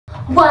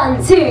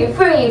1, 2,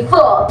 3,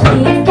 4.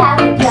 Please can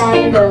we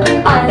play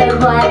the Isle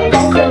of Wight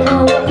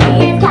Festival?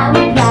 Please can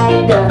we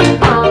play the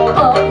Isle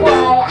of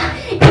Wight?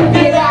 If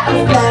you let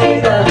us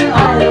play the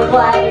Isle of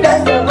Wight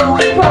Festival,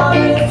 we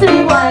promise we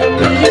won't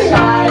be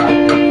shy.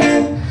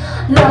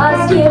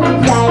 Last year we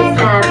played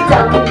Slam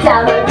Dunk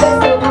down at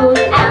festivals,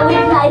 and we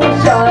played a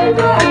show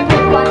where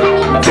everyone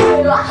ate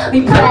too. We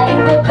played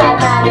with bad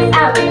manners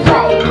and we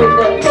played with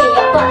the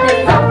beer, but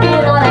there's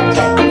something on our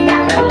chest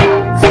that we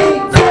love to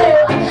do.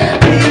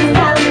 Please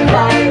can we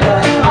play the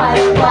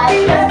Isle of Wight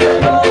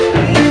Festival?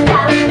 Please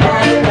can we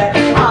play the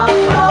Isle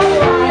of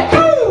Wight?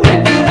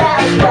 If you let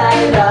us play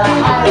the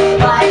Isle of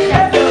Wight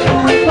Festival,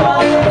 we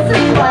promise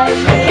we won't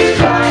be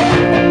shy.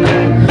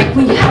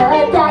 We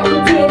heard that you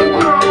didn't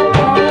have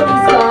any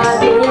scar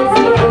this year,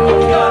 so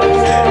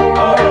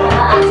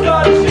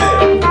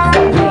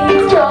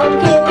please don't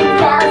give it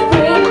down,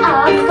 bring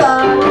our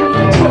story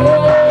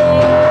cheer.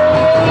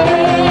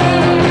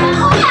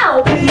 Wow!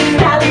 Please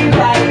can we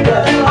play the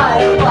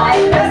Isle of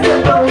Wight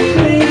Festival?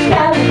 Please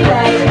can we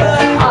play the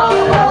Isle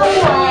of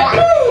Wight?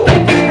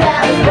 If you let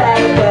us play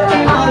the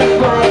Isle of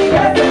Wight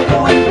Festival,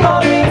 we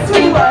promise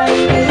we won't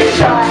be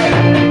shy.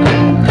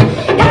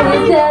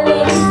 Here's the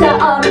links to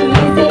our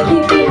music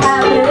if you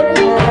haven't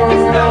heard.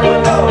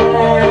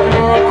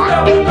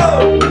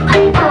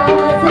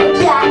 As a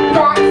jack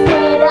that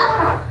said,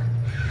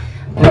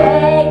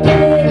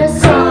 begging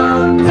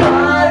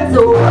sometimes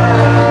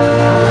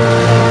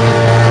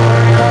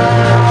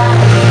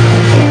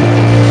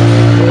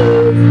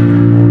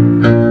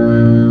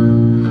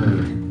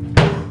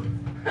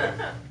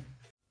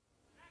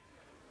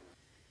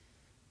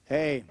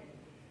Hey,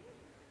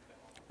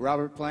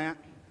 Robert Plant,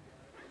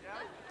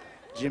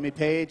 Jimmy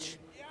Page,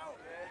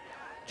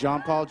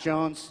 John Paul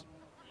Jones,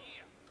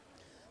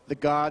 the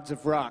gods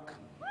of rock,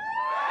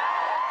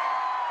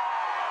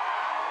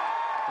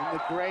 and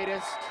the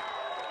greatest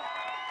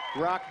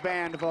rock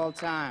band of all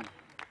time.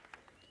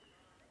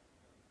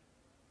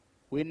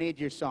 We need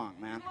your song,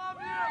 man.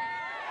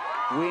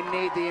 We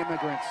need the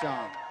immigrant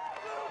song.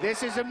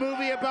 This is a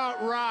movie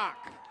about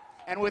rock,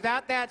 and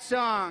without that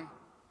song,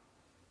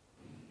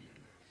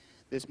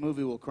 this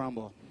movie will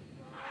crumble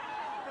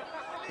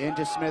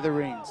into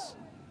smithereens.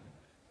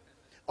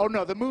 Oh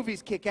no, the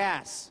movies kick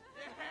ass.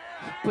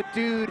 But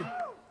dude,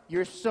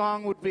 your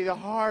song would be the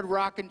hard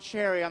rockin'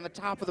 cherry on the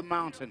top of the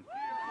mountain.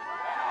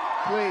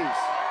 Please.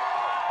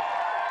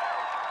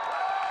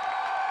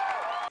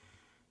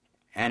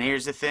 And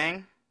here's the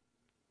thing.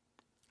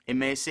 It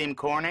may seem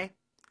corny,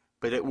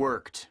 but it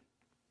worked.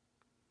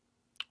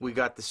 We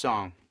got the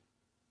song.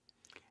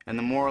 And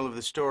the moral of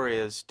the story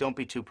is, don't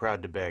be too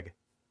proud to beg.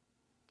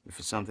 If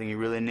it's something you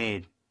really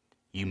need,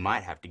 you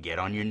might have to get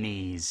on your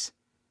knees.